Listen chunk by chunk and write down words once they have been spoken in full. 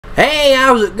Hey,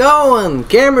 how's it going?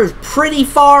 Camera's pretty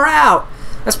far out.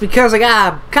 That's because I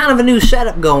got kind of a new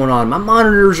setup going on. My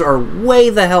monitors are way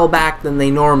the hell back than they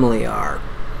normally are.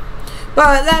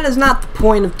 But that is not the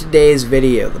point of today's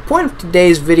video. The point of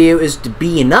today's video is to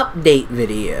be an update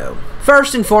video.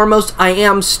 First and foremost, I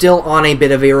am still on a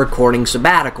bit of a recording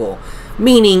sabbatical,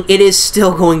 meaning it is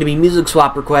still going to be music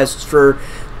swap requests for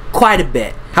quite a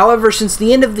bit. However, since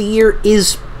the end of the year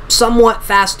is somewhat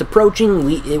fast approaching,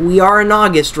 we are in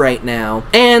August right now,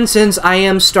 and since I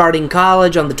am starting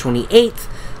college on the 28th,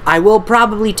 I will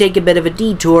probably take a bit of a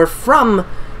detour from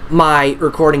my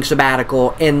recording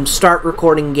sabbatical and start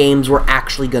recording games we're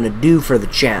actually going to do for the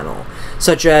channel,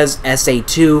 such as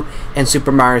SA2 and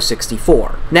Super Mario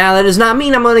 64. Now, that does not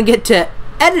mean I'm going to get to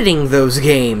editing those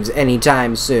games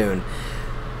anytime soon.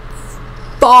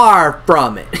 Far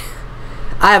from it.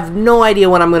 I have no idea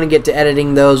when I'm going to get to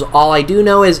editing those. All I do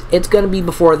know is it's going to be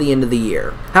before the end of the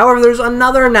year. However, there's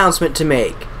another announcement to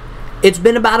make. It's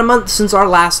been about a month since our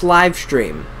last live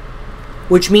stream,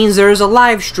 which means there is a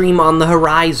live stream on the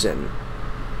horizon.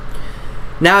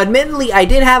 Now, admittedly, I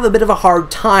did have a bit of a hard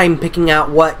time picking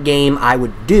out what game I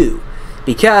would do,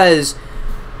 because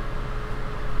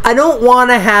I don't want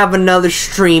to have another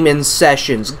stream in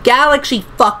Sessions. Galaxy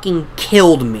fucking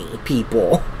killed me,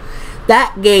 people.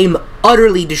 That game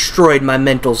utterly destroyed my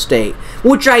mental state,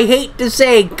 which I hate to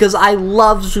say because I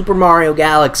love Super Mario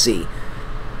Galaxy.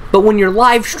 But when you're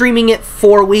live streaming it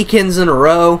 4 weekends in a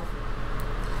row,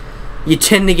 you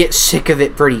tend to get sick of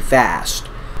it pretty fast.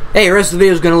 Hey, the rest of the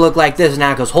video is going to look like this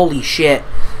now because holy shit,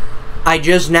 I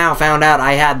just now found out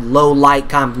I had low light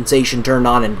compensation turned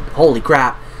on, and holy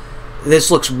crap,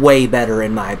 this looks way better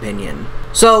in my opinion.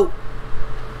 So,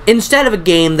 instead of a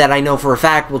game that I know for a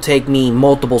fact will take me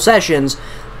multiple sessions,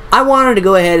 I wanted to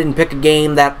go ahead and pick a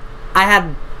game that I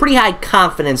had pretty high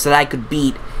confidence that I could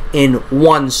beat in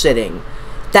one sitting.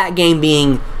 That game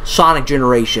being Sonic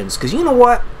Generations. Because you know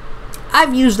what?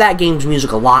 I've used that game's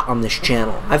music a lot on this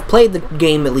channel. I've played the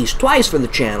game at least twice for the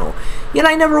channel, yet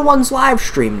I never once live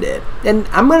streamed it. And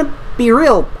I'm gonna be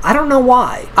real, I don't know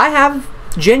why. I have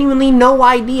genuinely no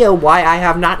idea why I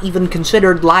have not even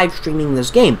considered live streaming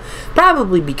this game.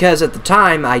 Probably because at the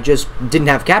time I just didn't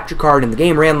have a capture card and the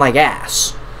game ran like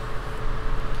ass.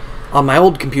 On my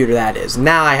old computer, that is.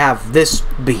 Now I have this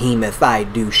behemoth I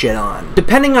do shit on.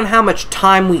 Depending on how much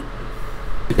time we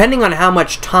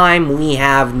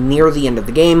have near the end of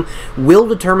the game will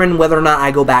determine whether or not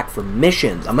I go back for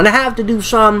missions. I'm gonna have to do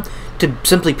some to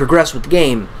simply progress with the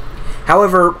game.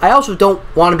 However, I also don't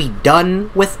want to be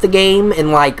done with the game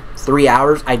in like 3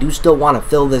 hours. I do still want to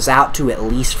fill this out to at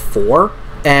least 4.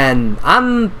 And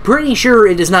I'm pretty sure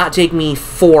it does not take me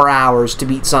 4 hours to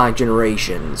beat Sonic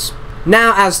Generations.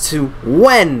 Now, as to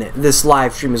when this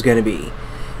live stream is going to be.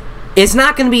 It's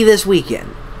not going to be this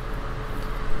weekend.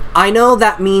 I know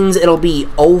that means it'll be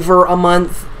over a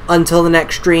month until the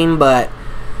next stream, but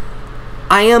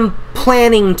I am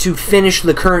planning to finish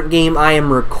the current game I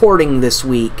am recording this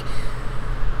week.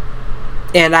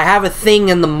 And I have a thing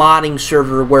in the modding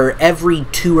server where every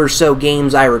 2 or so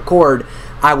games I record,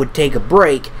 I would take a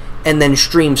break and then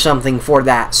stream something for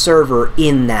that server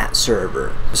in that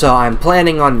server. So I'm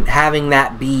planning on having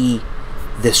that be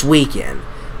this weekend,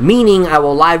 meaning I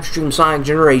will live stream Sonic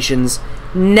Generations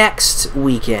next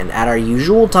weekend at our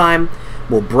usual time.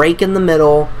 We'll break in the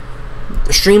middle.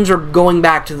 The streams are going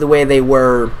back to the way they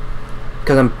were,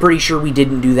 because I'm pretty sure we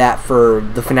didn't do that for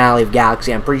the finale of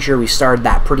Galaxy. I'm pretty sure we started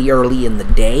that pretty early in the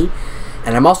day,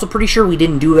 and I'm also pretty sure we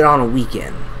didn't do it on a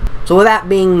weekend. So with that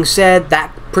being said,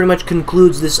 that pretty much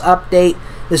concludes this update.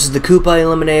 This is the Koopa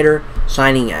Eliminator,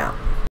 signing out.